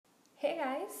Hey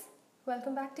guys,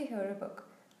 welcome back to Hear a Book.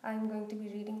 I'm going to be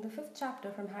reading the fifth chapter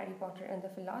from Harry Potter and the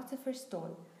Philosopher's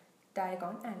Stone,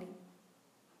 Diagon Alley.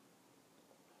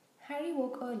 Harry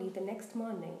woke early the next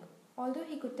morning. Although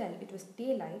he could tell it was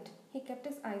daylight, he kept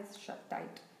his eyes shut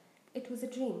tight. It was a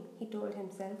dream, he told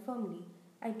himself firmly.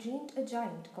 I dreamed a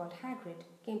giant called Hagrid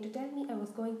came to tell me I was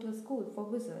going to a school for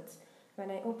wizards.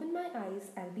 When I open my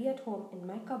eyes, I'll be at home in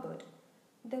my cupboard.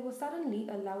 There was suddenly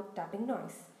a loud tapping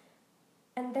noise.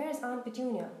 And there's Aunt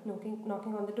Petunia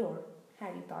knocking on the door,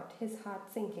 Harry thought, his heart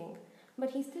sinking.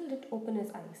 But he still didn't open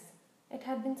his eyes. It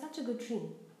had been such a good dream.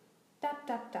 Tap,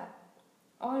 tap, tap.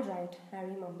 All right,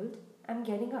 Harry mumbled. I'm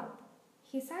getting up.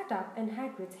 He sat up and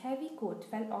Hagrid's heavy coat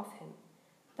fell off him.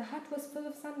 The hut was full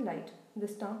of sunlight. The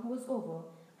storm was over.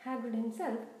 Hagrid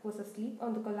himself was asleep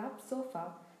on the collapsed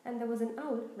sofa, and there was an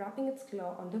owl rapping its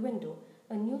claw on the window,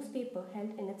 a newspaper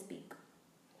held in its beak.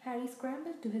 Harry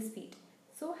scrambled to his feet.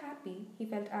 So happy, he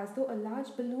felt as though a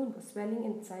large balloon was swelling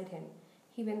inside him.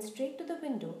 He went straight to the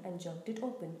window and jerked it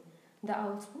open. The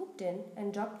owl swooped in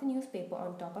and dropped the newspaper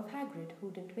on top of Hagrid,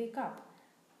 who didn't wake up.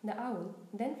 The owl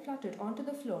then fluttered onto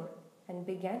the floor and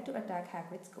began to attack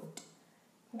Hagrid's coat.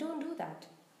 Don't do that.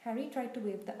 Harry tried to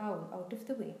wave the owl out of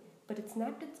the way, but it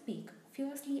snapped its beak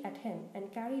fiercely at him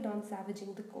and carried on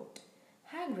savaging the coat.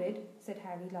 Hagrid, said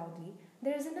Harry loudly,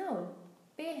 there's an owl.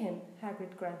 Pay him,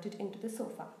 Hagrid grunted into the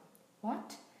sofa.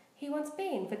 What? He wants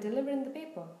paying for delivering the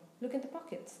paper. Look in the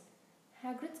pockets.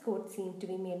 Hagrid's coat seemed to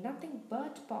be made nothing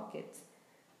but pockets.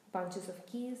 Bunches of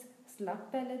keys,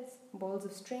 slug pellets, balls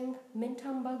of string, mint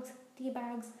humbugs, tea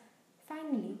bags.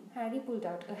 Finally, Harry pulled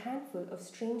out a handful of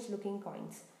strange-looking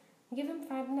coins. Give him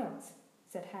 5 nuts,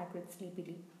 said Hagrid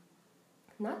sleepily.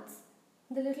 Nuts?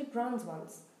 The little bronze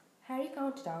ones. Harry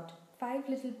counted out 5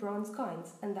 little bronze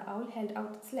coins, and the owl held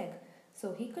out its leg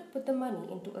so he could put the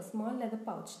money into a small leather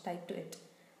pouch tied to it.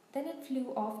 Then it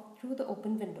flew off through the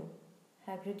open window.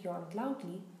 Hagrid yawned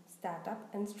loudly, sat up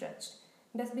and stretched.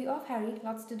 Best be off, Harry.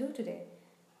 Lots to do today.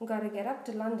 Gotta get up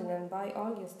to London and buy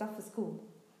all your stuff for school.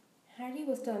 Harry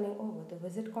was turning over the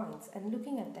wizard coins and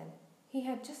looking at them. He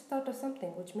had just thought of something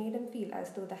which made him feel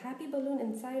as though the happy balloon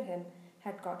inside him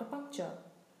had got a puncture.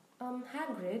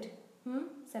 Hagrid?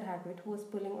 Said Hagrid, who was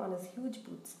pulling on his huge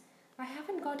boots. I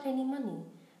haven't got any money.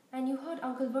 And you heard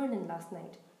Uncle Vernon last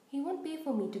night. He won't pay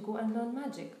for me to go and learn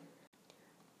magic.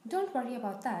 Don't worry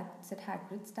about that, said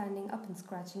Hagrid, standing up and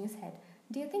scratching his head.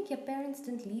 Do you think your parents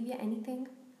didn't leave you anything?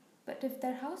 But if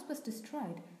their house was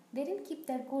destroyed, they didn't keep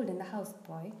their gold in the house,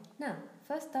 boy. Now,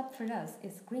 first up for us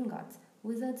is Gringotts,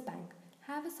 Wizard's Bank.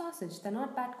 Have a sausage, they're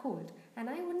not bad cold, and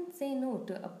I wouldn't say no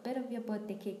to a bit of your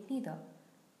birthday cake neither.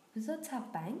 Wizards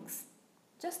have banks?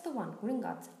 Just the one,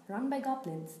 Gringotts, run by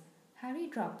goblins. Harry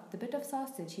dropped the bit of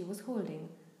sausage he was holding.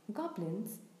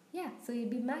 Goblins? Yeah, so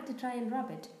you'd be mad to try and rob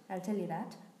it, I'll tell you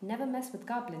that. Never mess with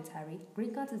goblins, Harry.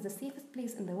 Gringotts is the safest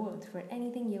place in the world for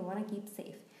anything you want to keep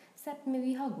safe. Except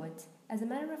maybe Hogwarts. As a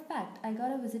matter of fact, I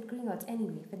gotta visit Gringotts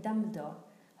anyway for Dumbledore.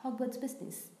 Hogwarts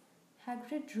business.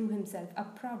 Hagrid drew himself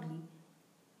up proudly.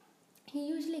 He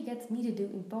usually gets me to do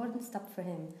important stuff for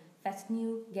him. Fetch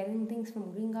new, getting things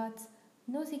from Gringotts.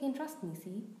 Knows he can trust me,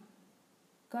 see?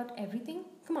 Got everything?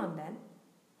 Come on then.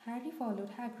 Harry followed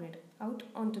Hagrid out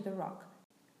onto the rock.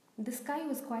 The sky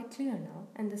was quite clear now,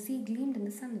 and the sea gleamed in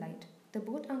the sunlight. The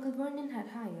boat Uncle Vernon had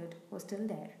hired was still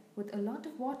there, with a lot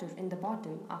of water in the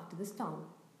bottom after the storm.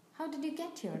 How did you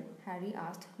get here? Harry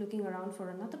asked, looking around for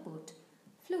another boat.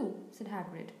 Flew, said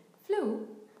Hagrid. Flew?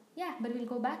 Yeah, but we'll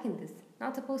go back in this.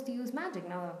 Not supposed to use magic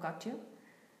now I've got you.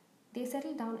 They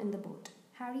settled down in the boat,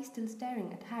 Harry still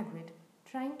staring at Hagrid,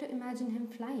 trying to imagine him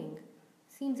flying.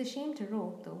 Seems a shame to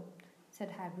row, though,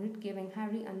 said Hagrid, giving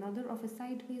Harry another of his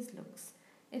sideways looks.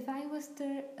 If I was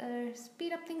to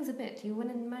speed up things a bit, you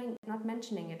wouldn't mind not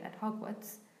mentioning it at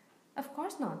Hogwarts? Of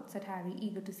course not, said Harry,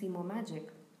 eager to see more magic.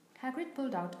 Hagrid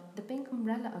pulled out the pink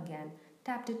umbrella again,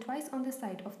 tapped it twice on the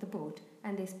side of the boat,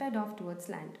 and they sped off towards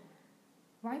land.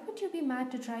 Why would you be mad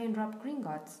to try and rob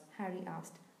Gringotts? Harry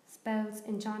asked. Spells,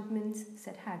 enchantments,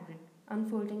 said Hagrid,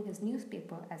 unfolding his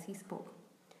newspaper as he spoke.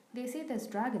 They say there's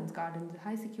dragons guarding the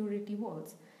high-security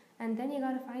walls, and then you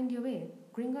gotta find your way.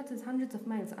 Gringotts is hundreds of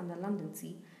miles under London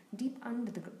Sea, deep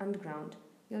under the underground.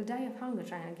 You'll die of hunger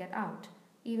trying to get out,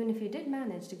 even if you did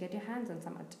manage to get your hands on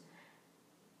some.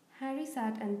 Harry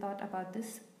sat and thought about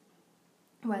this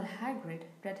while Hagrid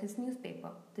read his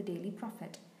newspaper, The Daily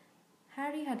Prophet.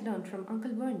 Harry had learned from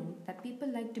Uncle Vernon that people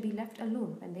liked to be left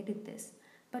alone when they did this,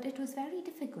 but it was very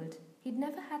difficult. He'd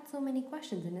never had so many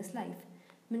questions in his life.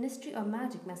 Ministry of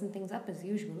Magic messing things up as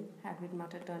usual, Hagrid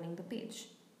muttered, turning the page.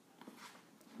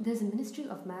 There's a Ministry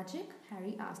of Magic?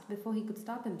 Harry asked before he could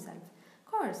stop himself.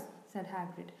 Course, said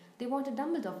Hagrid. They wanted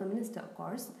Dumbledore for minister, of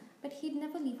course, but he'd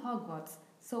never leave Hogwarts,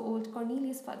 so old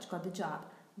Cornelius Fudge got the job,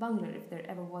 bungler if there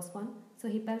ever was one, so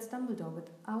he pelts Dumbledore with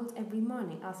owls every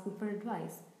morning asking for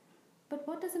advice. But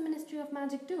what does the Ministry of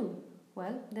Magic do?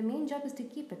 Well, their main job is to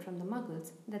keep it from the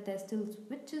muggles that there's still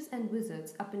witches and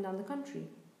wizards up and down the country.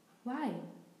 Why?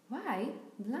 Why?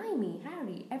 Blimey,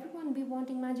 Harry, everyone be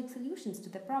wanting magic solutions to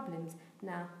their problems.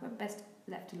 Nah, we're best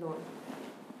left alone.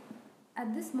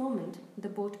 At this moment, the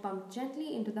boat bumped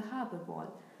gently into the harbour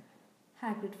wall.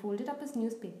 Hagrid folded up his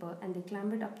newspaper and they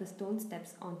clambered up the stone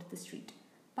steps onto the street.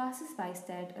 Passers-by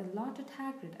stared a lot at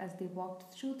Hagrid as they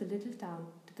walked through the little town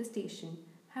to the station.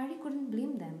 Harry couldn't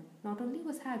blame them. Not only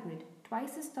was Hagrid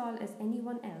twice as tall as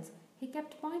anyone else, he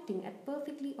kept pointing at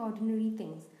perfectly ordinary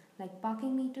things, like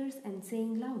parking meters and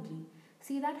saying loudly,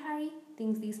 "See that, Harry?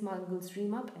 Things these muggles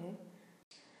dream up, eh?"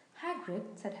 "Hagrid,"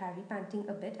 said Harry, panting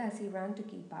a bit as he ran to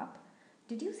keep up,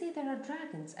 "did you say there are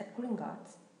dragons at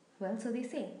Gringotts?" "Well, so they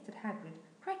say," said Hagrid.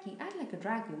 "Crikey, I'd like a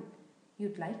dragon."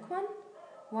 "You'd like one?"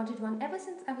 "Wanted one ever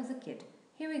since I was a kid.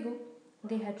 Here we go."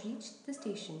 They had reached the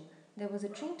station. There was a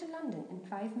train to London in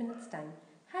 5 minutes' time.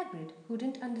 Hagrid, who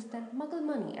didn't understand Muggle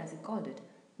money as he called it,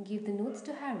 gave the notes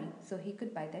to Harry so he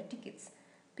could buy their tickets.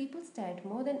 People stared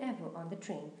more than ever on the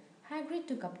train. Hagrid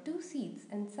took up 2 seats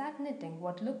and sat knitting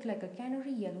what looked like a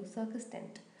canary yellow circus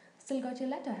tent. "Still got your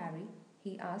letter, Harry?"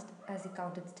 he asked as he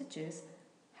counted stitches.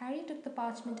 Harry took the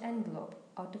parchment envelope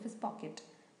out of his pocket.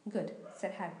 "Good,"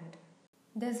 said Hagrid.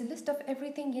 "There's a list of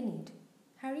everything you need."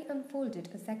 Harry unfolded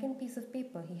a second piece of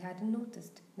paper he hadn't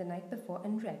noticed the night before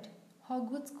and read,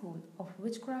 "Hogwarts School of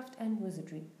Witchcraft and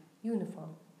Wizardry.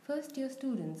 Uniform. First-year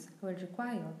students will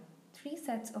require 3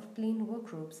 sets of plain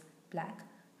workrobes, black,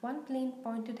 1 plain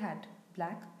pointed hat,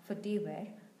 black for day wear,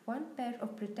 1 pair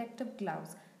of protective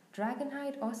gloves, dragon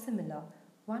hide or similar,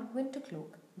 1 winter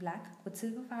cloak, black with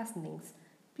silver fastenings.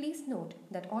 Please note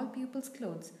that all pupils'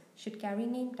 clothes should carry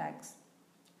name tags.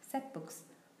 Set books.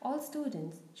 All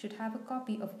students should have a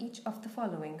copy of each of the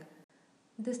following: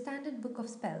 The Standard Book of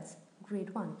Spells,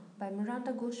 Grade 1, by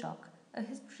Miranda Goshawk. A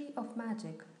History of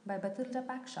Magic, by Bathilda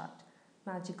Bagshot.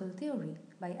 Magical Theory,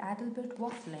 by Adalbert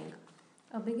Waffling.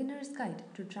 A Beginner's Guide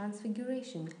to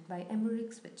Transfiguration, by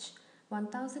Emmerich Switch.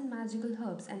 1000 Magical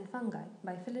Herbs and Fungi,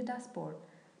 by Phillida Spore.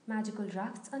 Magical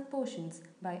Drafts and Potions,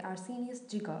 by Arsenius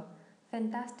Jigger.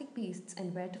 Fantastic Beasts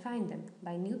and Where to Find Them,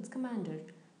 by Newt Scamander.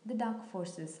 The Dark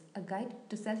Forces, A Guide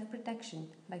to Self-Protection,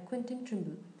 by Quentin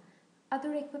Trimble.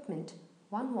 Other equipment: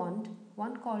 1 wand,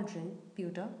 1 cauldron,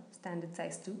 pewter, standard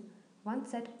size 2, 1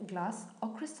 set glass or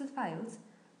crystal files,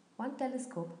 1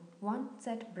 telescope, 1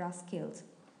 set brass scales.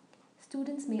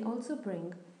 Students may also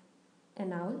bring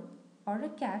an owl or a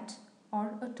cat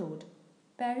or a toad.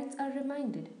 Parents are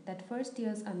reminded that first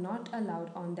years are not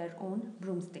allowed on their own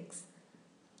broomsticks.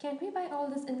 "Can we buy all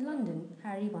this in London?"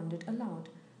 Harry wondered aloud.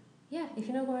 "Yeah, if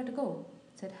you know where to go,"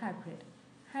 said Hagrid.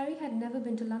 Harry had never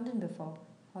been to London before.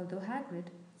 Although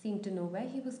Hagrid seemed to know where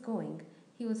he was going,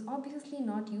 he was obviously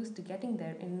not used to getting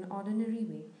there in an ordinary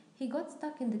way. He got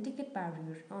stuck in the ticket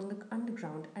barrier on the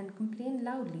underground and complained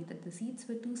loudly that the seats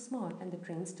were too small and the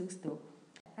trains too slow.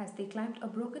 As they climbed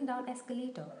a broken-down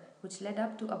escalator which led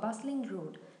up to a bustling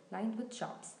road lined with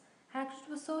shops, Hagrid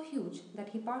was so huge that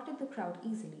he parted the crowd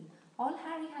easily. All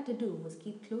Harry had to do was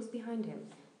keep close behind him.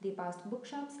 They passed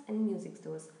bookshops and music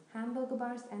stores, hamburger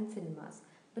bars and cinemas,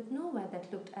 but nowhere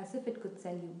that looked as if it could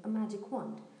sell you a magic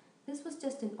wand. This was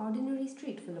just an ordinary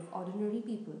street full of ordinary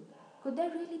people. Could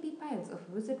there really be piles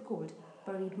of wizard gold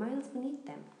buried miles beneath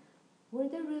them? Were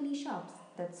there really shops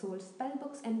that sold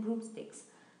spellbooks and broomsticks?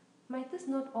 Might this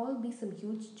not all be some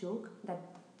huge joke that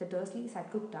the Dursleys had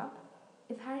cooked up?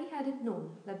 If Harry hadn't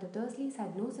known that the Dursleys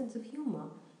had no sense of humour,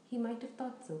 he might have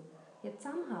thought so. Yet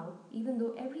somehow, even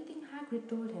though everything Hagrid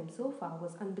told him so far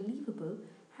was unbelievable,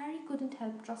 Harry couldn't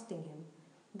help trusting him.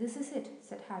 "This is it,"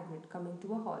 said Hagrid, coming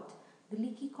to a halt. "The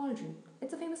Leaky Cauldron.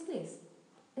 It's a famous place."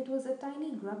 It was a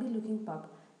tiny, grubby-looking pub.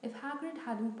 If Hagrid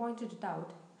hadn't pointed it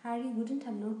out, Harry wouldn't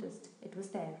have noticed it was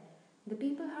there. The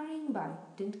people hurrying by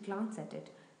didn't glance at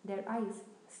it. Their eyes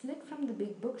slid from the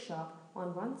big bookshop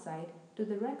on one side to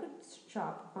the record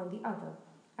shop on the other,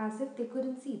 as if they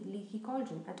couldn't see the Leaky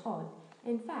Cauldron at all.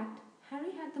 In fact,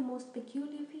 Harry had the most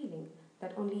peculiar feeling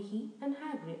that only he and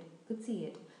Hagrid could see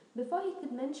it. Before he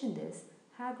could mention this,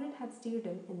 Hagrid had steered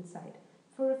him inside.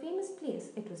 For a famous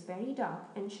place, it was very dark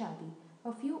and shabby.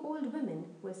 A few old women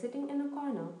were sitting in a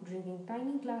corner drinking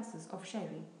tiny glasses of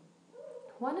sherry.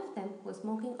 One of them was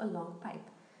smoking a long pipe.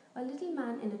 A little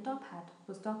man in a top hat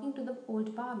was talking to the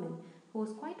old barman, who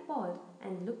was quite bald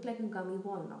and looked like a gummy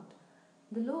walnut.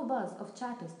 The low buzz of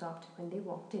chatter stopped when they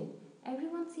walked in.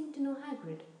 Everyone seemed to know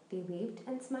Hagrid. They waved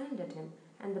and smiled at him.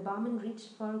 and the barman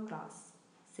reached for a glass,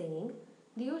 saying,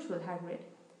 "The usual, Hagrid."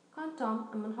 "Can't Tom,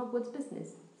 I'm on Hogwarts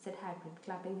business," said Hagrid,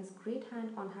 clapping his great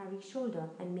hand on Harry's shoulder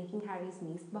and making Harry's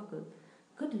knees buckle.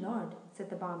 "Good Lord," said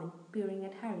the barman, peering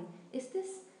at Harry.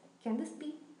 Can this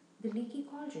be?" The leaky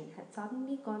cauldron had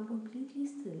suddenly gone completely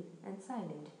still and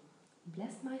silent.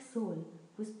 "Bless my soul,"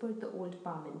 whispered the old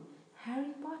barman.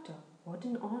 "Harry Potter, what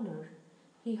an honor!"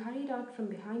 He hurried out from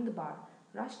behind the bar,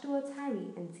 rushed towards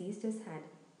Harry and seized his hand,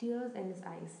 tears in his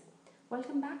eyes.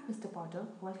 "Welcome back, Mr. Potter,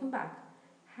 welcome back."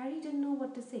 Harry didn't know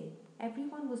what to say.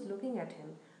 Everyone was looking at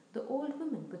him. The old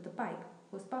woman with the pipe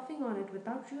was puffing on it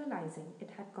without realizing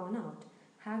it had gone out.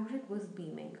 Hagrid was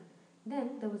beaming.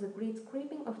 Then there was a great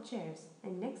scraping of chairs,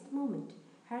 and next moment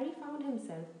Harry found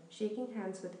himself shaking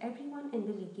hands with everyone in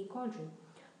the leaky cauldron.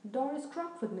 "Doris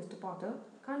Crockford, Mr. Potter.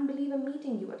 Can't believe I'm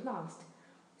meeting you at last."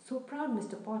 "So proud,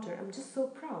 Mr. Potter. I'm just so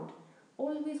proud.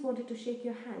 Always wanted to shake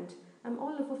your hand. I'm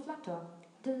all of a flutter."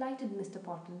 "Delighted, Mr.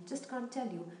 Potter. Just can't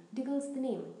tell you. Diggle's the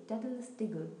name. Daedalus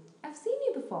Diggle." "I've seen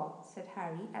you before," said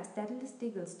Harry, as Daedalus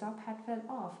Diggle's top hat fell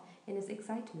off in his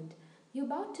excitement. "You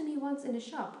bowed to me once in a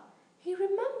shop." "He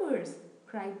remembers!"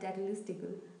 cried Daedalus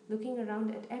Diggle, looking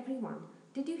around at everyone.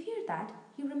 "Did you hear that?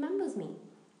 He remembers me."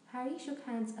 Harry shook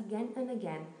hands again and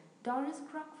again. Doris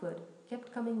Crockford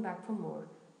kept coming back for more.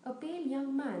 A pale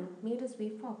young man made his way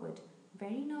forward.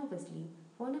 Very nervously,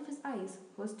 one of his eyes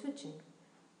was twitching.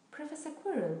 "Professor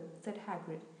Quirrell," said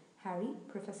Hagrid. "Harry,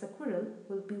 Professor Quirrell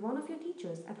will be one of your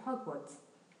teachers at Hogwarts."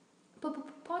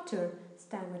 "Potter,"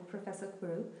 stammered Professor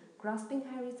Quirrell, grasping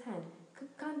Harry's hand.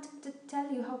 "Can't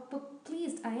tell you how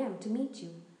pleased I am to meet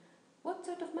you." "What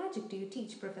sort of magic do you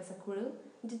teach, Professor Quirrell?"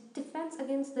 Defense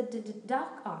against the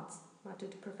dark arts,"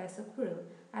 muttered Professor Quirrell,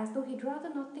 as though he'd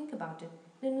rather not think about it.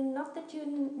 "Not that you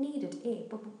need it,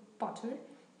 Potter?"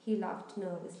 He laughed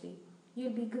nervously.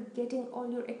 "You'll be getting all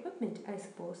your equipment, I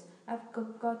suppose. I've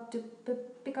got to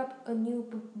pick up a new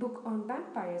book on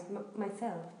vampires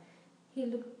myself." He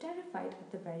looked terrified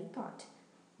at the very thought.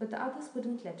 But the others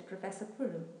wouldn't let Professor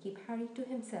Quirrell keep Harry to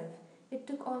himself. It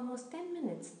took almost 10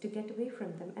 minutes to get away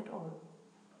from them at all.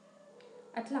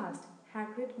 At last,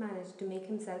 Hagrid managed to make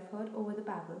himself heard over the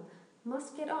babble.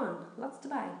 "Must get on. Lots to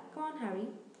buy. Come on, Harry."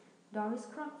 Doris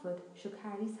Crockford shook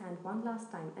Harry's hand one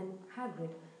last time, and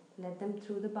Hagrid led them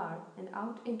through the bar and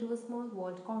out into a small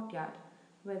walled courtyard,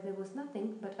 where there was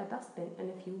nothing but a dustbin and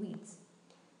a few weeds.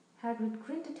 Hagrid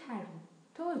grinned at Harry.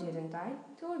 "Told you, didn't I?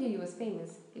 Told you was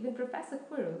famous. Even Professor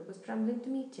Quirrell was trembling to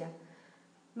meet you."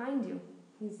 "Mind you,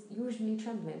 he's usually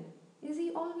trembling." "Is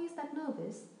he always that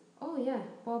nervous?" "Oh yeah,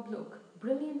 poor bloke.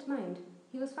 Brilliant mind.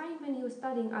 He was fine when he was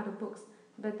studying other books,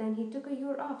 but then he took a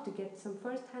year off to get some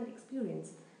first-hand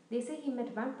experience. They say he met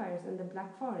vampires in the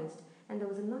Black Forest, and there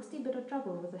was a nasty bit of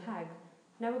trouble with a hag.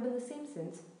 Never been the same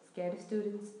since. Scared of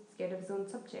students, scared of his own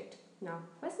subject. Now,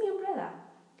 where's my umbrella?"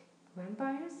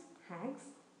 Vampires? Hags?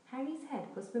 Harry's head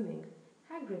was swimming.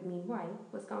 Hagrid, meanwhile,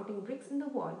 was counting bricks in the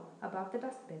wall above the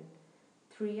dustbin.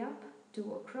 3 up,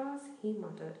 2 across, he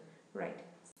muttered. "Right.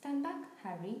 Stand back,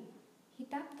 Harry." He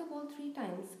tapped the wall 3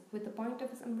 times with the point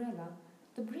of his umbrella.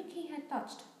 The brick he had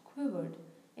touched quivered.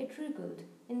 It wriggled.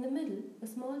 In the middle, a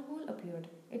small hole appeared.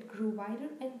 It grew wider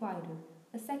and wider.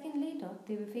 A second later,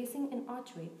 they were facing an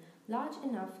archway, large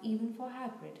enough even for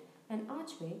Hagrid, an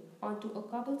archway onto a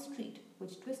cobbled street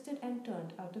which twisted and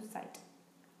turned out of sight.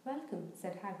 "Welcome,"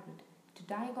 said Hagrid, "to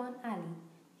Diagon Alley."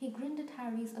 He grinned at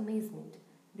Harry's amazement.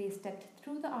 They stepped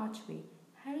through the archway.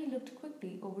 Harry looked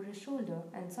quickly over his shoulder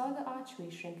and saw the archway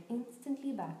shrink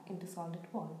instantly back into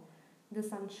solid wall. The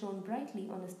sun shone brightly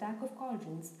on a stack of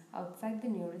cauldrons outside the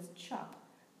nearest shop.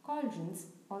 Cauldrons,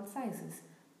 all sizes.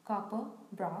 Copper,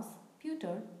 brass,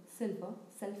 pewter, silver,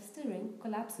 self-stirring,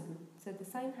 collapsible, said the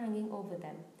sign hanging over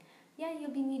them. "Yeah,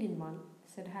 you'll be needing one,"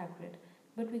 said Hagrid,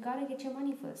 "but we gotta get your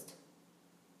money first."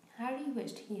 Harry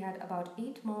wished he had about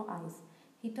 8 more eyes.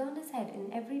 He turned his head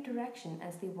in every direction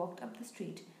as they walked up the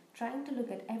street, trying to look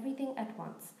at everything at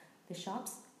once. The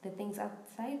shops, the things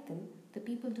outside them, the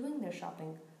people doing their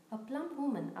shopping. A plump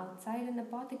woman outside an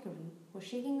apothecary was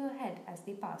shaking her head as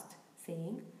they passed,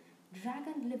 saying,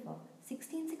 "Dragon liver,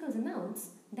 16 sickles an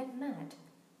ounce? Them mad."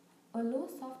 A low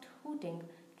soft hooting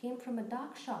came from a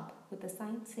dark shop with a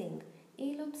sign saying,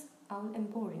 "Alob's Owl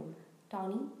Emporium,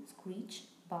 Tawny, Screech,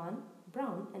 Barn,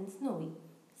 Brown and Snowy."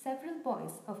 Several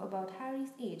boys of about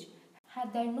Harry's age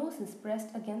had their noses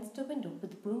pressed against a window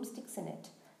with broomsticks in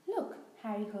it. "Look,"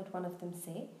 Harry heard one of them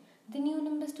say, "the new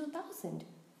Nimbus 2000,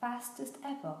 fastest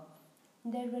ever."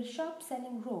 There were shops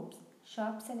selling robes,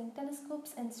 shops selling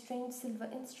telescopes and strange silver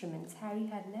instruments Harry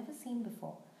had never seen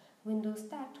before, windows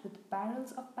stacked with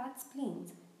barrels of bat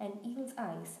spleens and eel's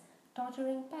eyes,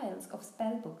 tottering piles of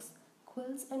spell books,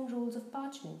 quills and rolls of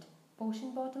parchment,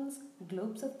 potion bottles,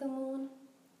 globes of the moon.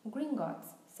 Gringotts,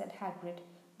 said Hagrid.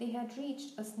 They had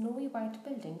reached a snowy white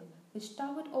building which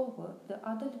towered over the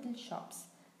other little shops.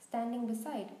 Standing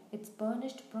beside its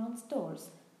burnished bronze doors,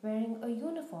 wearing a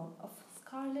uniform of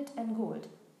scarlet and gold,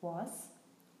 was—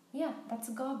 "Yeah, that's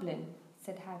a goblin,"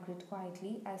 said Hagrid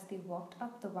quietly as they walked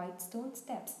up the white stone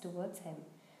steps towards him.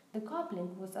 The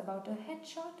goblin was about a head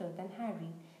shorter than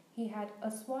Harry. He had a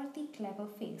swarthy, clever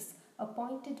face, a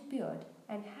pointed beard,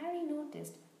 and Harry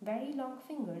noticed very long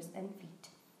fingers and feet.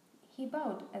 He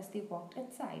bowed as they walked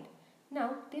inside.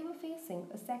 Now they were facing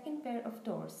a second pair of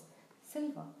doors,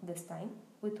 silver this time,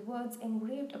 with words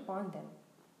engraved upon them.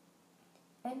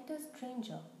 "Enter,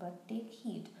 stranger, but take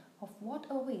heed of what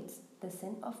awaits the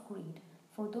sin of greed.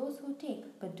 For those who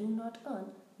take but do not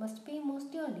earn must pay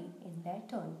most dearly in their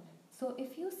turn. So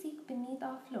if you seek beneath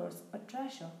our floors a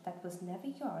treasure that was never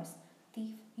yours,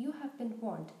 thief, you have been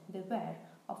warned, beware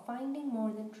of finding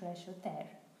more than treasure there."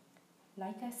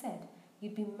 "Like I said,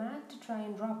 you'd be mad to try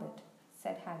and rob it,"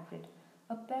 said Hagrid.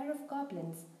 A pair of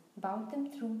goblins bowed them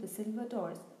through the silver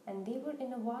doors, and they were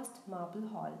in a vast marble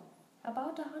hall.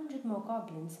 About 100 more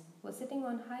goblins were sitting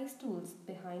on high stools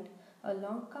behind a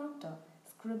long counter,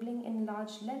 scribbling in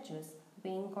large ledgers,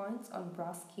 weighing coins on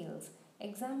brass scales,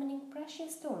 examining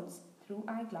precious stones through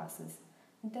eyeglasses.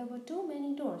 There were too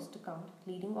many doors to count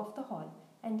leading off the hall,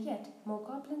 and yet more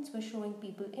goblins were showing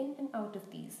people in and out of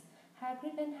these.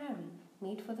 Hagrid and Harry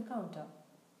made for the counter.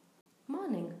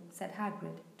 "Morning," said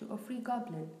Hagrid to a free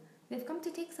goblin. "We've come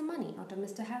to take some money out of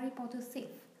Mr. Harry Potter's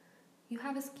safe." "You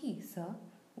have his key, sir."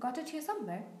 "Got it here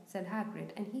somewhere," said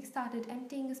Hagrid, and he started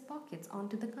emptying his pockets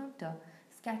onto the counter,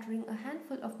 scattering a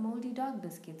handful of mouldy dog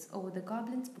biscuits over the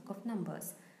goblin's book of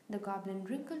numbers. The goblin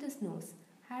wrinkled his nose.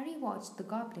 Harry watched the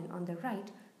goblin on the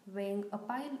right, weighing a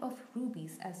pile of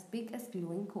rubies as big as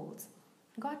glowing coals.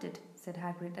 "Got it," said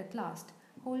Hagrid at last,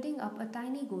 holding up a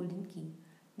tiny golden key.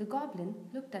 The goblin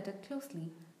looked at it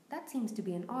closely. "That seems to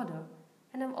be an order."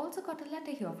 "And I've also got a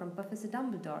letter here from Professor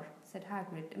Dumbledore," said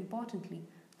Hagrid importantly,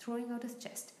 throwing out his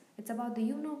chest. "It's about the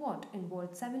you-know-what in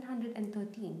Vault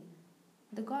 713.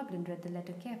 The goblin read the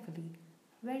letter carefully.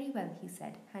 "Very well," he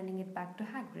said, handing it back to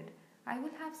Hagrid. "I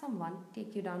will have someone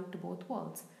take you down to both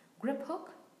vaults.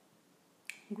 Griphook?"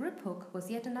 Griphook was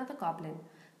yet another goblin.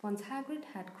 Once Hagrid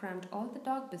had crammed all the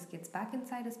dog biscuits back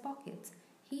inside his pockets,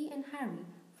 he and Harry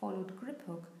followed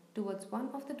Griphook towards one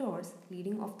of the doors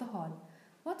leading off the hall.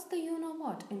 "What's the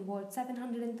you-know-what in Vault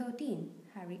 713?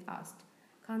 Harry asked.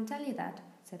 "Can't tell you that,"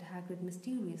 said Hagrid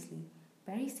mysteriously.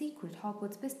 "Very secret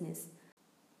Hogwarts business.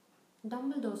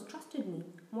 Dumbledore's trusted me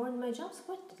more than my job's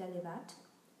worth to tell you that."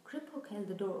 Griphook held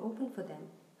the door open for them.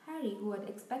 Harry, who had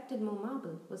expected more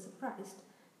marble, was surprised.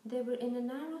 They were in a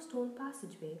narrow stone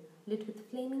passageway lit with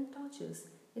flaming torches.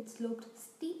 It sloped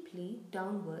steeply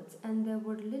downwards, and there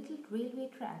were little railway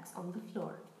tracks on the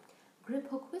floor.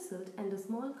 Griphook whistled, and a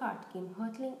small cart came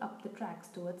hurtling up the tracks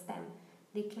towards them.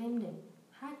 They climbed in,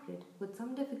 Hagrid with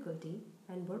some difficulty,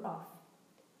 and were off.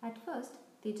 At first,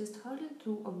 they just hurtled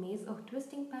through a maze of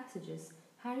twisting passages.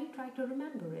 Harry tried to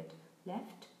remember it.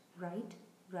 Left, right,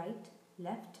 right,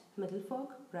 left, middle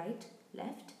fork, right,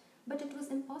 left. But it was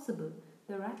impossible.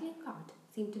 The rattling cart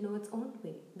seemed to know its own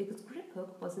way because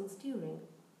Griphook wasn't steering.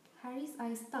 Harry's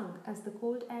eyes stung as the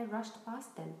cold air rushed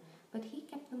past them, but he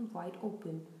kept them wide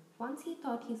open. Once he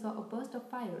thought he saw a burst of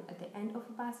fire at the end of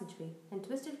a passageway and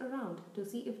twisted around to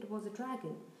see if it was a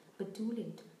dragon, but too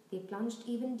late. They plunged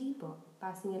even deeper,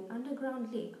 passing an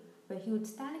underground lake where huge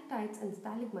stalactites and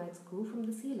stalagmites grew from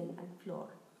the ceiling and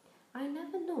floor. "I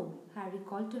never know," Harry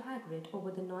called to Hagrid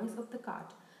over the noise of the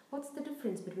cart. "What's the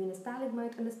difference between a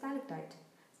stalagmite and a stalactite?"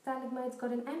 "Stalagmite's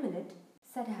got an M in it,"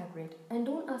 said Hagrid. "And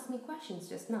don't ask me questions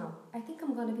just now. I think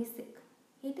I'm gonna be sick."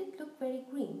 He did look very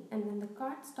green, and when the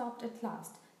cart stopped at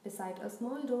last, beside a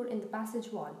small door in the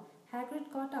passage wall,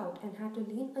 Hagrid got out and had to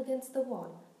lean against the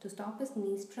wall to stop his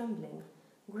knees trembling.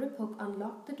 Griphook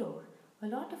unlocked the door. A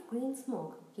lot of green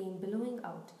smoke came billowing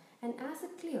out, and as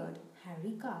it cleared,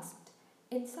 Harry gasped.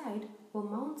 Inside were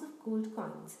mounds of gold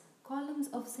coins, columns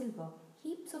of silver,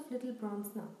 heaps of little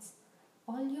bronze nuts.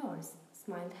 "All yours,"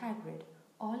 smiled Hagrid.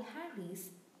 "All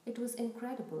Harry's." It was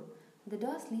incredible. The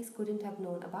Dursleys couldn't have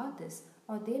known about this,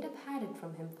 or they'd have had it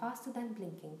from him faster than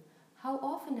blinking. How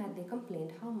often had they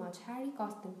complained how much Harry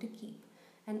cost them to keep,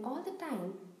 and all the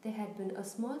time there had been a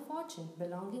small fortune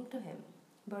belonging to him,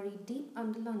 buried deep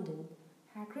under London.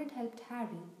 Hagrid helped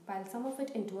Harry pile some of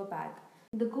it into a bag.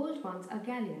 "The gold ones are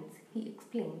galleons," he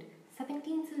explained.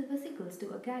 17 silver sickles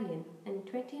to a galleon and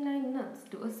 29 nuts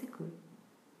to a sickle.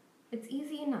 "It's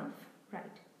easy enough.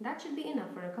 Right, that should be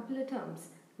enough for a couple of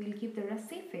terms. We'll keep the rest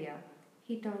safe for you."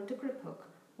 He turned to Griphook.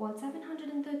 Wall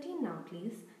 713 now,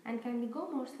 please, and can we go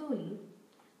more slowly?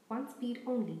 One speed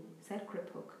only, said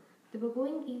Griphook. They were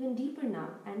going even deeper now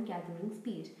and gathering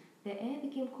speed. The air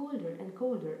became colder and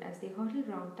colder as they hurtled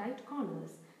round tight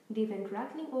corners. They went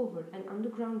rattling over an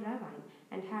underground ravine,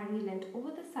 and Harry leant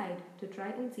over the side to try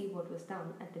and see what was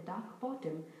down at the dark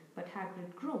bottom, but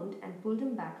Hagrid groaned and pulled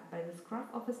him back by the scruff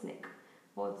of his neck.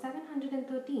 Wall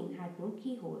 713 had no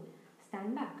keyhole.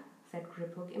 Stand back, said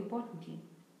Griphook importantly.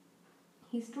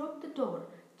 He stroked the door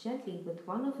gently with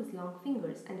one of his long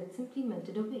fingers, and it simply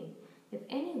melted away. If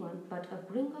anyone but a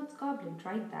Gringotts goblin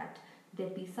tried that,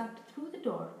 they'd be sucked through the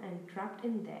door and trapped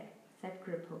in there, said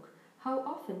Griphook. How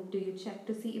often do you check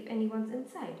to see if anyone's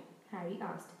inside? Harry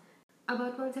asked.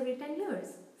 About once every 10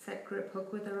 years, said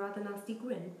Griphook with a rather nasty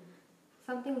grin.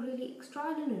 Something really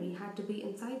extraordinary had to be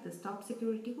inside this top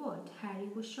security vault, Harry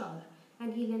was sure,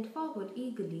 and he leant forward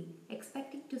eagerly,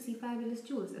 expecting to see fabulous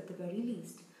jewels at the very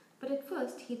least. But at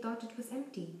first he thought it was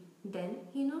empty. Then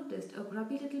he noticed a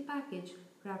grubby little package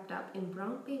wrapped up in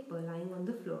brown paper lying on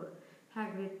the floor.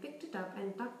 Hagrid picked it up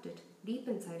and tucked it deep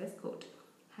inside his coat.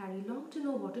 Harry longed to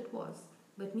know what it was,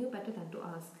 but knew better than to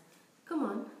ask. Come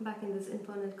on, back in this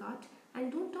infernal cart,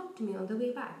 and don't talk to me on the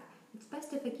way back. It's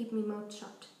best if I keep my mouth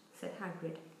shut, said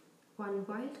Hagrid. One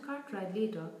wild cart ride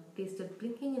later, they stood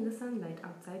blinking in the sunlight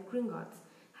outside Gringotts.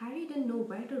 Harry didn't know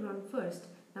where to run first,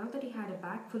 now that he had a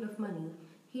bag full of money.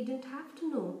 He didn't have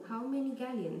to know how many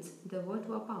galleons there were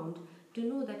to a pound to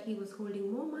know that he was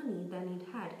holding more money than he'd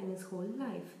had in his whole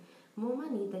life, more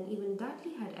money than even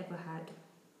Dudley had ever had.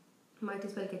 Might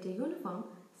as well get a uniform,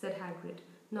 said Hagrid,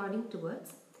 nodding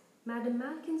towards Madame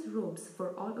Malkin's robes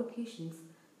for all occasions.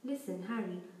 Listen,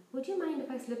 Harry, would you mind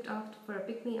if I slipped off for a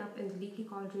pick-me-up in the leaky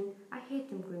cauldron? I hate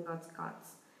them Gringotts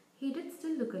carts. He did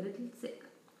still look a little sick.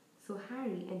 So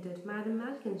Harry entered Madame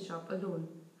Malkin's shop alone,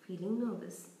 feeling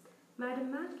nervous.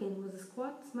 Madame Malkin was a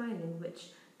squat, smiling witch,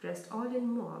 dressed all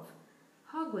in mauve.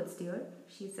 Hogwarts, dear,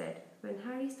 she said, when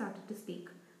Harry started to speak.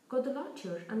 Got the lot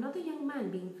here, another young man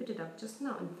being fitted up just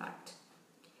now, in fact.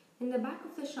 In the back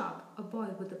of the shop, a boy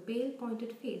with a pale,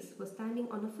 pointed face was standing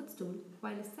on a footstool,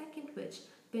 while a second witch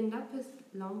pinned up his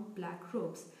long black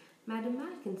robes. Madame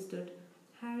Malkin stood,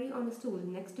 Harry on a stool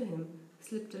next to him,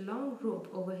 slipped a long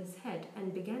rope over his head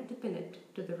and began to pin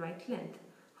it to the right length.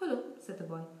 Hello, said the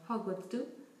boy. Hogwarts too?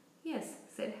 Yes,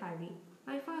 said Harry.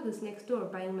 My father's next door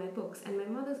buying my books, and my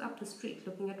mother's up the street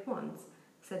looking at wands,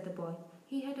 said the boy.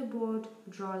 He had a bored,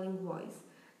 drawling voice.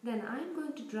 Then I'm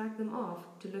going to drag them off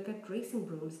to look at racing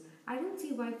brooms. I don't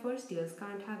see why first years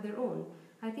can't have their own.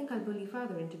 I think I'll bully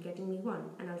father into getting me one,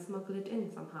 and I'll smuggle it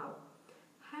in somehow.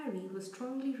 Harry was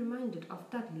strongly reminded of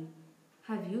Dudley.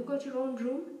 Have you got your own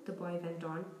room? The boy went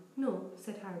on. No,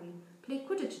 said Harry. Play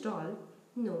Quidditch, doll?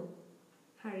 No,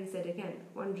 Harry said again,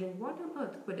 wondering what on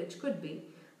earth Quidditch could be.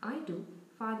 I do.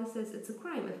 Father says it's a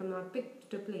crime if I'm not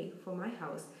picked to play for my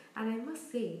house, and I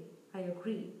must say, I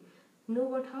agree. Know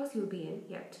what house you'll be in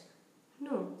yet?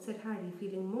 No, said Harry,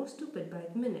 feeling more stupid by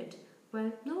the minute.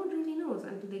 Well, no one really knows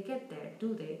until they get there,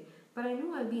 do they? But I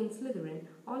know I'll be in Slytherin.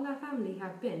 All our family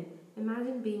have been.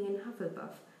 Imagine being in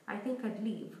Hufflepuff. I think I'd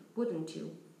leave, wouldn't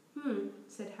you?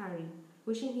 Said Harry,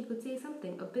 wishing he could say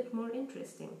something a bit more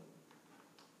interesting.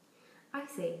 I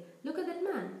say, look at that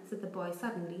man, said the boy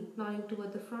suddenly, nodding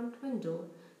toward the front window.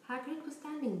 Hagrid was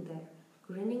standing there,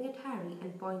 grinning at Harry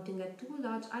and pointing at two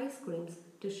large ice creams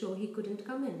to show he couldn't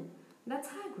come in. That's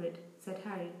Hagrid, said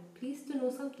Harry, pleased to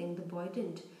know something the boy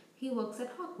didn't. He works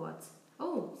at Hogwarts.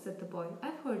 Oh, said the boy,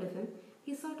 I've heard of him.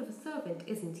 He's sort of a servant,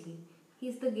 isn't he?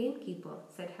 He's the gamekeeper,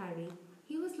 said Harry.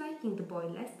 He was liking the boy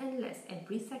less and less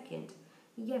every second.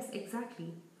 Yes,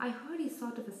 exactly. I heard he's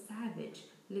sort of a savage.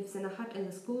 Lives in a hut in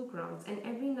the school grounds and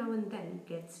every now and then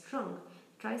gets drunk,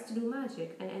 tries to do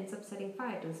magic and ends up setting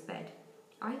fire to his bed.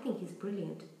 I think he's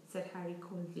brilliant, said Harry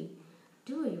coldly.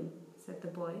 Do you? Said the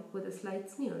boy with a slight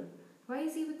sneer. Why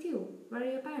is he with you? Where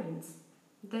are your parents?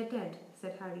 They're dead,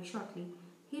 said Harry shortly.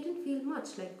 He didn't feel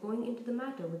much like going into the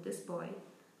matter with this boy.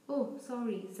 Oh,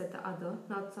 sorry, said the other,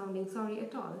 not sounding sorry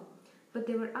at all. But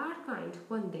they were our kind,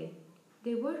 weren't they?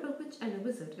 They were a witch and a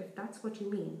wizard, if that's what you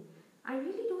mean. I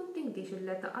really don't think they should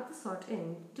let the other sort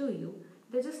in, do you?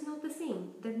 They're just not the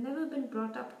same. They've never been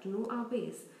brought up to know our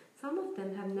ways. Some of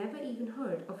them have never even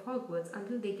heard of Hogwarts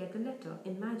until they get the letter,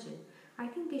 imagine. I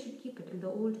think they should keep it in the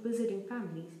old wizarding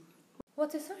families.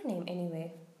 What's your surname,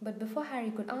 anyway? But before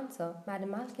Harry could answer, Madame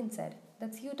Malkin said,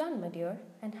 That's you done, my dear.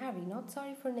 And Harry, not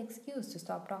sorry for an excuse to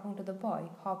stop talking to the boy,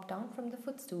 hopped down from the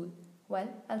footstool. Well,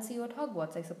 I'll see you at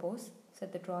Hogwarts, I suppose,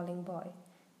 said the drawling boy.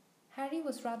 Harry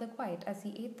was rather quiet as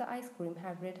he ate the ice cream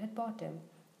Hagrid had bought him.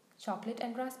 Chocolate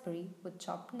and raspberry with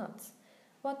chopped nuts.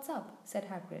 What's up? Said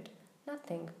Hagrid.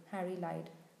 Nothing, Harry lied.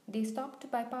 They stopped to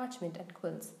buy parchment and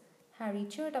quills. Harry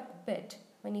cheered up a bit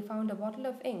when he found a bottle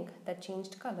of ink that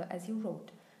changed colour as you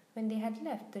wrote. When they had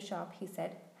left the shop, he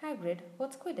said, "Hagrid,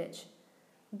 what's Quidditch?"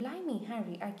 "Blimey,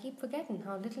 Harry, I keep forgetting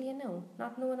how little you know,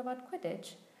 not knowing about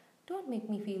Quidditch." "Don't make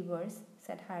me feel worse,"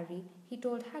 said Harry. He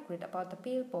told Hagrid about the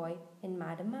pale boy in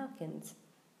Madame Malkin's.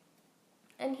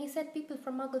 And he said people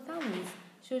from Muggle families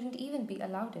shouldn't even be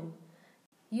allowed in.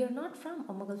 "You're not from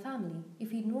a Muggle family.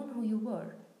 If he'd known who you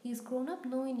were. He's grown up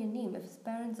knowing your name if his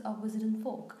parents are wizarding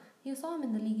folk. You saw him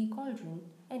in the Leaky Cauldron.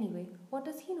 Anyway, what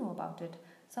does he know about it?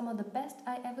 Some of the best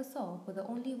I ever saw were the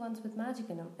only ones with magic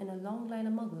in them in a long line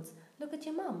of Muggles. Look at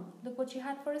your mum. Look what she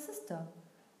had for a sister."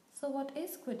 "So what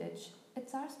is Quidditch?"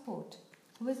 "It's our sport.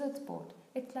 Wizard sport.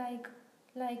 It's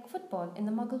like football in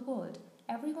the Muggle world.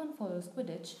 Everyone follows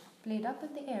Quidditch, played up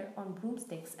in the air on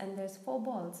broomsticks, and there's 4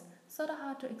 balls. Sorta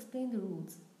hard to explain the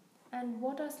rules." "And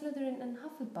what are Slytherin and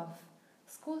Hufflepuff?"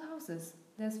 "Schoolhouses.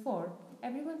 There's 4.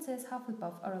 Everyone says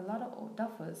Hufflepuff are a lot of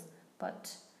duffers,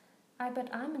 but—" "I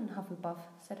bet I'm in Hufflepuff,"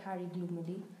 said Harry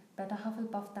gloomily. "Better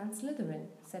Hufflepuff than Slytherin,"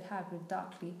 said Hagrid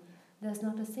darkly. "There's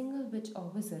not a single witch or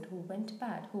wizard who went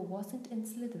bad who wasn't in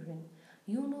Slytherin.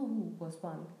 You know who was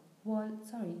one.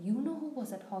 You know who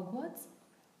was at Hogwarts?"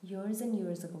 "Years and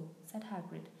years ago," said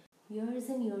Hagrid. "Years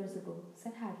and years ago,"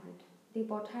 said Hagrid. They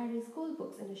bought Harry's school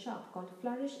books in a shop called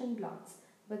Flourish and Blots,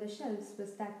 where the shelves were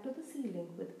stacked to the ceiling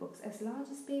with books as large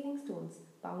as paving stones,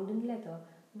 bound in leather,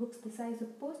 books the size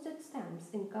of postage stamps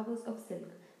in covers of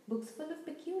silk, books full of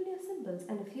peculiar symbols,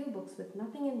 and a few books with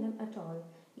nothing in them at all.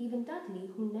 Even Dudley,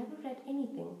 who never read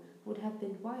anything, would have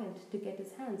been wild to get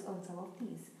his hands on some of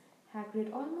these.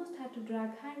 Hagrid almost had to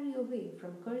drag Harry away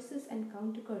from curses and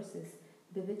counter-curses,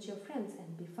 bewitch your friends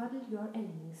and befuddle your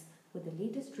enemies with the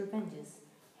latest revenges,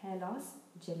 hair loss,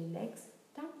 jelly legs,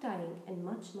 tongue-tying, and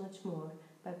much, much more,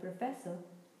 by Professor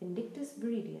Vindictus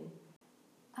Viridian.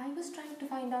 "I was trying to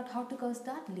find out how to curse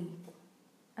Dudley."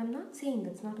 "I'm not saying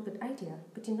that's not a good idea,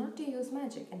 but you're not to use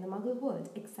magic in the Muggle world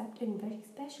except in very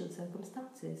special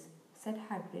circumstances," said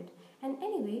Hagrid. "And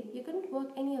anyway, you couldn't work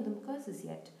any of them curses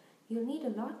yet. You'll need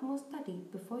a lot more study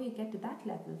before you get to that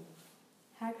level."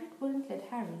 Hagrid wouldn't let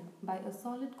Harry buy a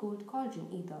solid gold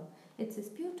cauldron either. It's his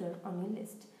pewter on your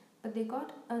list. But they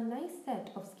got a nice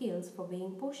set of scales for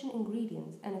weighing potion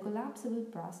ingredients and a collapsible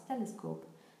brass telescope.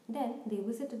 Then they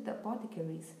visited the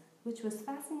apothecary's, which was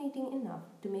fascinating enough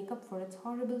to make up for its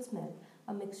horrible smell,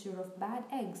 a mixture of bad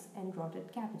eggs and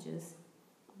rotted cabbages.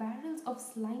 Barrels of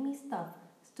slimy stuff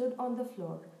stood on the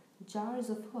floor. Jars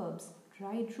of herbs,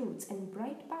 dried roots, and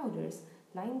bright powders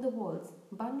lined the walls.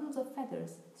 Bundles of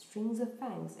feathers, strings of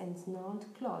fangs, and snarled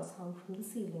claws hung from the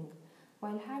ceiling.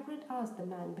 While Hagrid asked the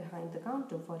man behind the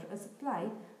counter for a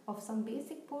supply of some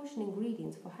basic potion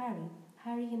ingredients for Harry,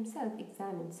 Harry himself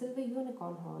examined silver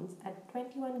unicorn horns at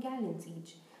 21 gallons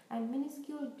each, and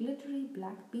minuscule glittery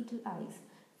black beetle eyes,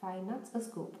 5 nuts a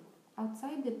scoop.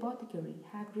 Outside the apothecary,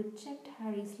 Hagrid checked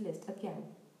Harry's list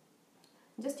again.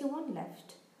 "Just your one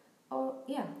left." "Oh,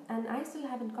 yeah, and I still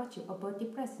haven't got you a birthday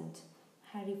present."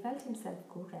 Harry felt himself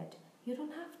go red. "You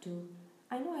don't have to."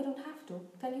 "I know I don't have to.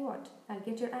 Tell you what, I'll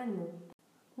get your animal."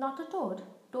 "Not a toad.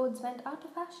 Toads went out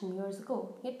of fashion years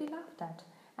ago. You'd be laughed at.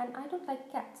 And I don't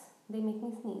like cats. They make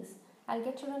me sneeze. I'll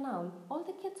get you an owl. All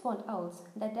the kids want owls.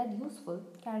 They're dead useful.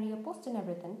 Carry your post and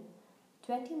everything."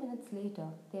 20 minutes later,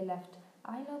 they left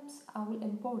Aelop's Owl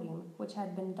Emporium, which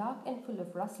had been dark and full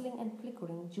of rustling and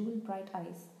flickering jewel-bright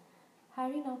eyes.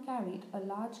 Harry now carried a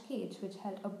large cage which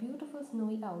held a beautiful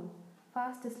snowy owl,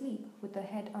 fast asleep with her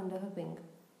head under her wing.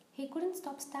 He couldn't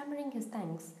stop stammering his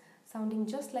thanks, sounding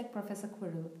just like Professor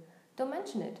Quirrell. "Don't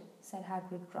mention it," said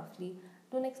Hagrid gruffly.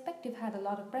 "Don't expect you've had a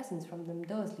lot of presents from them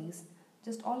Dursleys.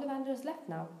 Just Ollivanders left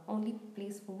now, only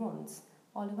place for wands.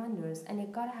 Ollivanders, and you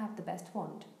gotta have the best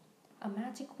wand." A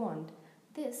magic wand.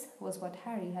 This was what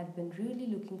Harry had been really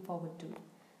looking forward to.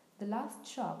 The last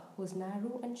shop was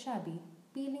narrow and shabby.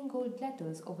 Peeling gold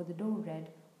letters over the door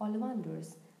read,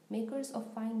 "Ollivanders, makers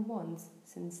of fine wands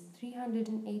since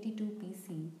 382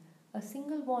 BC. A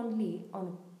single wand lay on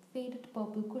a faded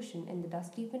purple cushion in the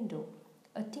dusty window.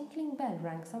 A tinkling bell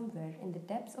rang somewhere in the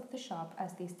depths of the shop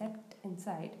as they stepped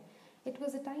inside. It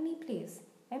was a tiny place,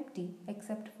 empty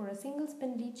except for a single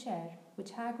spindly chair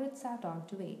which Hagrid sat on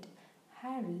to wait.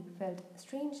 Harry felt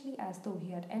strangely as though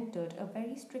he had entered a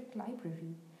very strict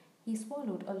library. He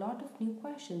swallowed a lot of new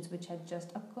questions which had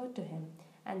just occurred to him,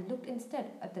 and looked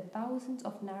instead at the thousands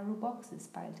of narrow boxes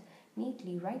piled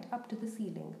neatly right up to the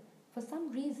ceiling. For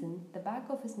some reason, the back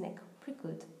of his neck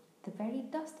prickled. The very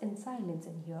dust and silence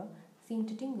in here seemed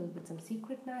to tingle with some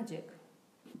secret magic.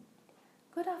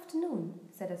 "Good afternoon,"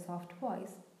 said a soft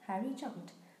voice. Harry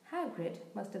jumped. Hagrid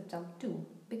must have jumped too.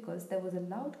 because there was a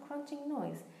loud crunching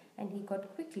noise, and he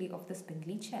got quickly off the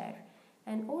spindly chair.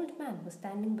 An old man was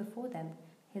standing before them,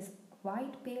 his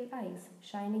wide pale eyes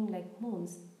shining like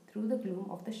moons through the gloom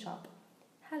of the shop.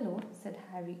 "Hello," said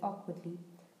Harry awkwardly.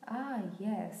 "Ah,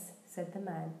 yes," said the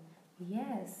man.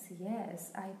 "Yes,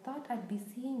 yes, I thought I'd be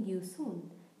seeing you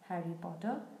soon, Harry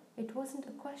Potter. It wasn't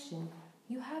a question.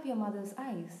 You have your mother's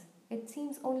eyes. It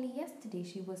seems only yesterday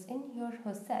she was in here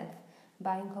herself,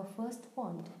 buying her first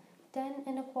wand, 10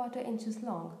 1/4 inches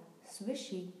long,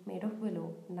 swishy, made of willow,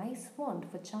 nice wand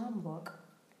for charm work."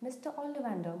 Mr.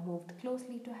 Ollivander moved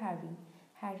closely to Harry.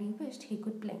 Harry wished he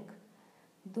could blink.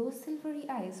 Those silvery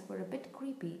eyes were a bit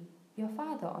creepy. Your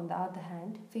father, on the other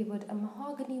hand, favoured a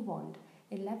mahogany wand,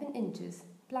 11 inches,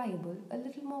 pliable, a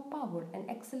little more power, and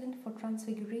excellent for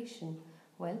transfiguration.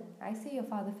 Well, I say your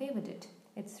father favoured it.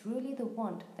 It's really the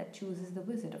wand that chooses the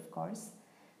wizard, of course.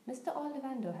 Mr.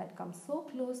 Ollivander had come so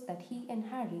close that he and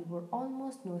Harry were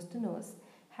almost nose to nose.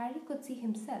 Harry could see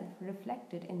himself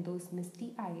reflected in those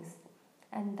misty eyes.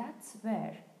 And that's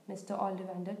where Mr.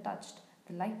 Ollivander touched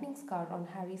the lightning scar on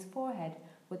Harry's forehead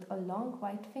with a long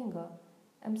white finger.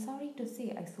 "I'm sorry to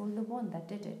say I sold the wand that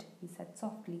did it," he said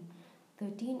softly.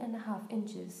 13 1/2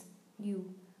 inches.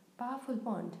 You. Powerful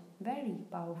wand, very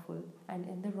powerful, and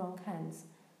in the wrong hands.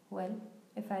 Well,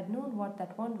 if I'd known what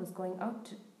that wand was going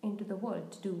out into the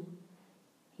world to do."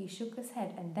 He shook his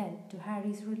head and then, to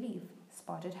Harry's relief,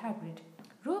 spotted Hagrid.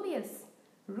 "Rubeus!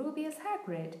 Rubeus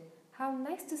Hagrid! How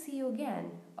nice to see you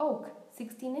again. Oak,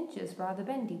 16 inches, rather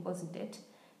bendy, wasn't it?"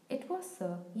 "It was,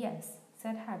 sir, yes,"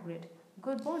 said Hagrid.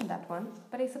 "Good wand, that one,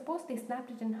 but I suppose they snapped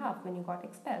it in half when you got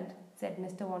expelled," said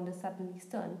Mr. Wonder suddenly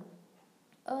stern.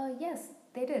 Yes,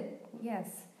 they did,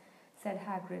 yes," said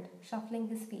Hagrid, shuffling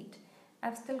his feet.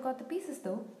 "I've still got the pieces,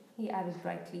 though," he added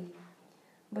brightly.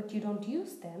 "But you don't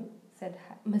use them," said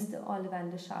Mr.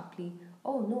 Ollivander sharply.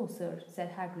 "Oh, no, sir,"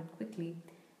 said Hagrid quickly.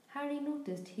 Harry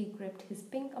noticed he gripped his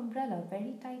pink umbrella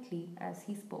very tightly as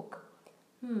he spoke.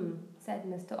 Said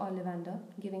Mr. Ollivander,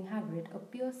 giving Hagrid a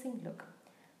piercing look.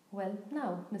 "Well,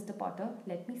 now, Mr. Potter,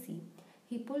 let me see."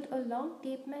 He pulled a long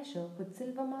tape measure with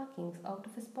silver markings out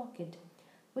of his pocket.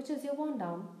 "Which is your wand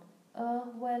arm?"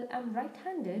 Well, I'm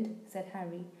right-handed," said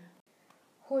Harry.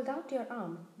 "Hold out your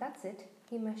arm, that's it."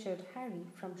 He measured Harry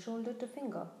from shoulder to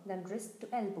finger, then wrist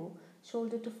to elbow,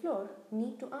 shoulder to floor,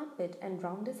 knee to armpit, and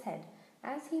round his head.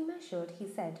 As he measured, he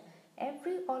said,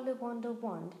 "Every Ollivander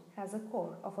wand has a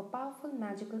core of a powerful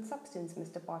magical substance,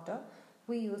 Mr. Potter.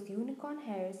 We use unicorn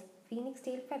hairs, phoenix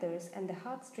tail feathers, and the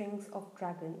heartstrings of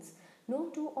dragons. No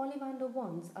two Ollivander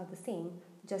wands are the same,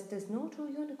 just as no two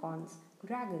unicorns,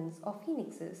 dragons, or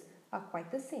phoenixes are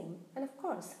quite the same. And of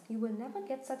course, you will never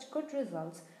get such good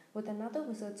results with another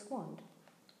wizard's wand."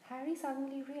 Harry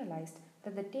suddenly realized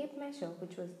that the tape measure,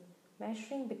 which was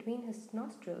measuring between his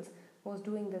nostrils, was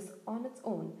doing this on its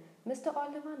own. Mr.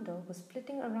 Ollivander was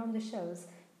flitting around the shelves,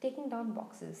 taking down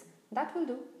boxes. "That will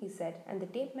do," he said, and the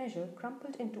tape measure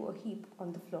crumpled into a heap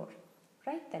on the floor.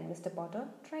 "Right then, Mr. Potter,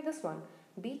 try this one.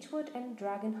 Beechwood and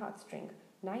dragon heartstring,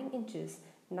 9 inches,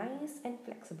 nice and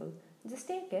flexible. Just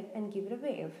take it and give it a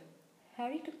wave."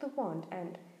 Harry took the wand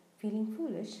and, feeling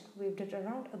foolish, waved it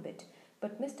around a bit,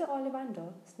 but Mr.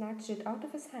 Ollivander snatched it out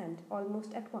of his hand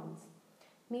almost at once.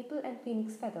 "Maple and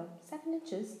phoenix feather, 7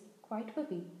 inches, quite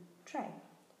wavy. Try."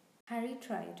 Harry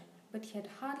tried, but he had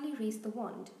hardly raised the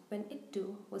wand when it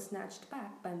too was snatched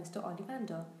back by Mr.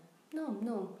 Ollivander.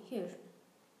 No, here.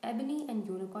 Ebony and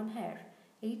unicorn hair,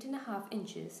 8 1/2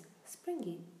 inches,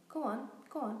 springy. Go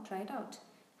on, try it out."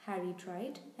 Harry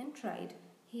tried and tried.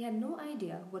 He had no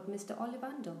idea what Mr.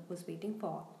 Ollivander was waiting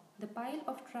for. The pile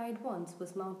of tried wands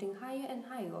was mounting higher and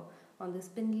higher on the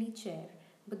spindly chair,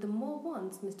 but the more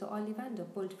wands Mr. Ollivander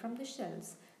pulled from the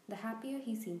shelves, the happier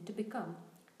he seemed to become.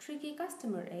 "Tricky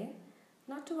customer, eh?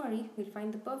 Not to worry, we'll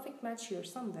find the perfect match here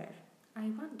somewhere. I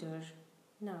wonder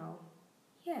now."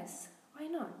 Yes, why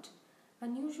not?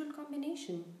 Unusual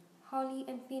combination. Holly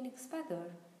and phoenix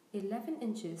feather, 11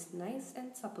 inches, nice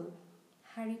and supple.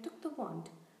 Harry took the wand.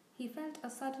 He felt a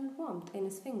sudden warmth in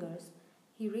his fingers.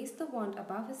 He raised the wand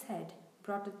above his head,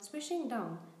 brought it swishing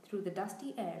down through the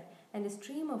dusty air, and a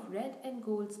stream of red and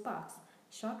gold sparks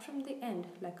shot from the end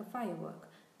like a firework,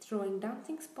 throwing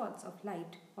dancing spots of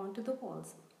light onto the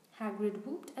walls. Hagrid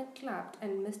whooped and clapped,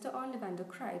 and Mr. Ollivander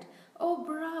cried, "Oh,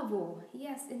 bravo!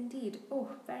 Yes, indeed. Oh,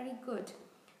 very good.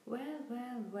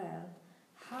 Well.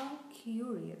 How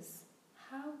curious.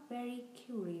 How very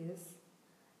curious."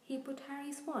 He put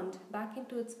Harry's wand back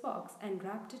into its box and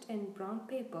wrapped it in brown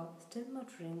paper, still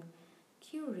muttering,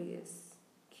 "Curious.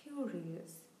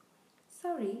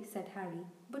 "Sorry," said Harry,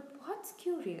 "but what's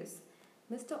curious?"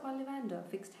 Mr. Ollivander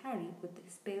fixed Harry with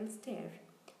his pale stare.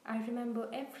 I remember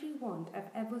every wand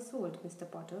I've ever sold, Mr.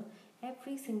 Potter,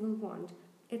 every single wand.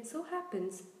 It so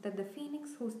happens that the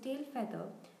phoenix whose tail feather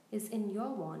is in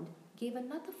your wand gave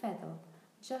another feather,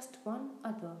 just one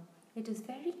other. It is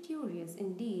very curious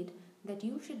indeed that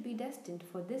you should be destined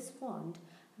for this wand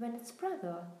when its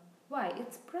brother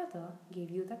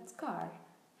gave you that scar.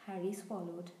 Harry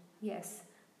swallowed. Yes,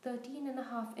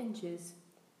 13.5 inches.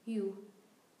 You.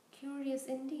 Curious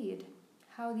indeed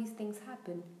how these things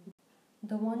happen.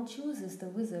 The one chooses the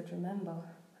wizard, remember.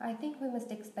 I think we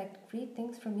must expect great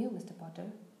things from you, Mr.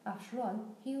 Potter. After all,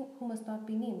 he who must not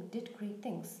be named did great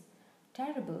things.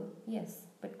 Terrible, yes,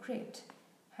 but great.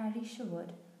 Harry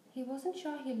shivered. He wasn't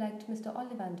sure he liked Mr.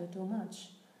 Ollivander too much.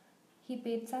 He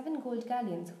paid 7 gold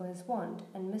galleons for his wand,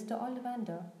 and Mr.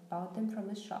 Ollivander bought them from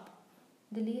his shop.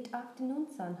 The late afternoon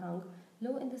sun hung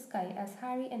low in the sky as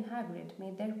Harry and Hagrid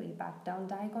made their way back down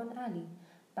Diagon Alley,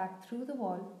 back through the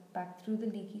wall, back through the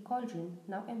leaky cauldron,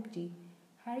 now empty.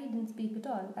 Harry didn't speak at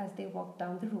all as they walked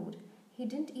down the road. He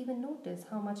didn't even notice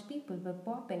how much people were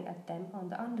bopping at them on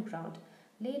the underground,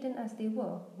 laden as they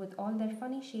were with all their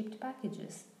funny-shaped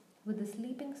packages, with the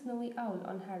sleeping snowy owl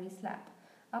on Harry's lap,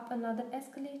 up another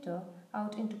escalator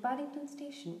out into Paddington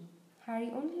Station.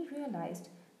 Harry only realized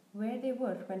where they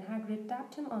were when Hagrid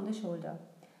tapped him on the shoulder.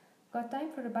 Got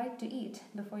time for a bite to eat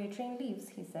before your train leaves,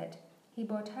 he said. He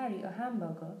bought Harry a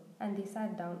hamburger, and they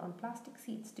sat down on plastic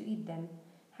seats to eat them.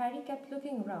 Harry kept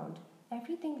looking around.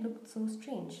 Everything looked so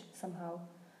strange, somehow.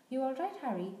 You all right,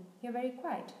 Harry? You're very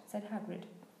quiet, said Hagrid.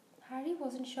 Harry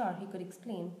wasn't sure he could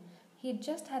explain. He had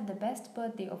just had the best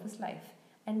birthday of his life,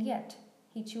 and yet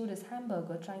he chewed his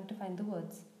hamburger trying to find the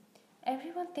words.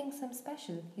 Everyone thinks I'm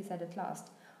special, he said at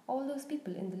last. All those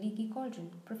people in the leaky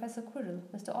cauldron, Professor Quirrell,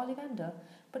 Mr. Ollivander,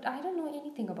 but I don't know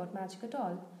anything about magic at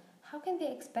all. How can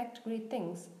they expect great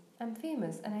things? I'm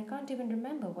famous and I can't even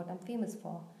remember what I'm famous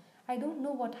for. I don't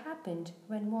know what happened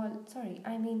the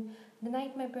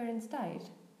night my parents died.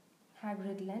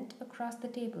 Hagrid leant across the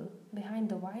table. Behind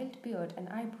the wild beard and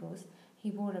eyebrows,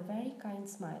 he wore a very kind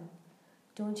smile.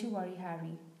 Don't you worry,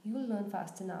 Harry. You'll learn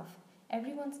fast enough.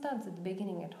 Everyone stunts at the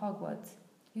beginning at Hogwarts.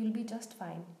 You'll be just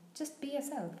fine. Just be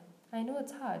yourself. I know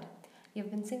it's hard.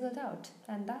 You've been singled out,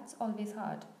 and that's always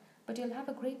hard. But you'll have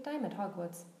a great time at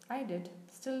Hogwarts. I did.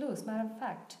 Still do, as a matter of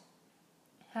fact.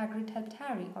 Hagrid helped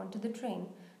Harry onto the train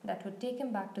that would take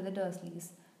him back to the Dursleys,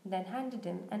 then handed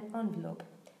him an envelope.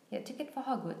 Your ticket for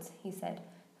Hogwarts, he said.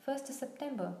 1st of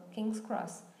September, King's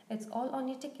Cross. It's all on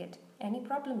your ticket. Any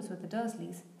problems with the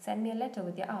Dursleys, send me a letter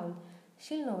with your owl.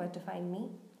 She'll know where to find me.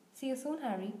 See you soon,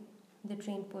 Harry. The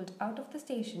train pulled out of the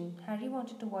station. Harry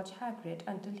wanted to watch Hagrid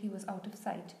until he was out of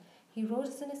sight. He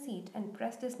rose in his seat and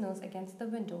pressed his nose against the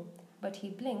window, but he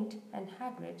blinked and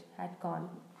Hagrid had gone.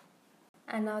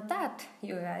 And now that,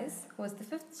 you guys, was the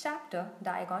 5th chapter,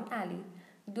 Diagon Alley.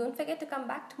 Don't forget to come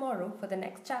back tomorrow for the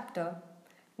next chapter,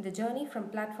 The Journey from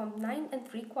Platform 9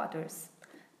 3/4.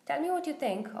 Tell me what you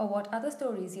think or what other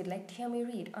stories you'd like to hear me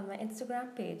read on my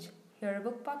Instagram page, Hear a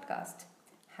Book Podcast.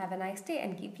 Have a nice day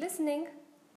and keep listening.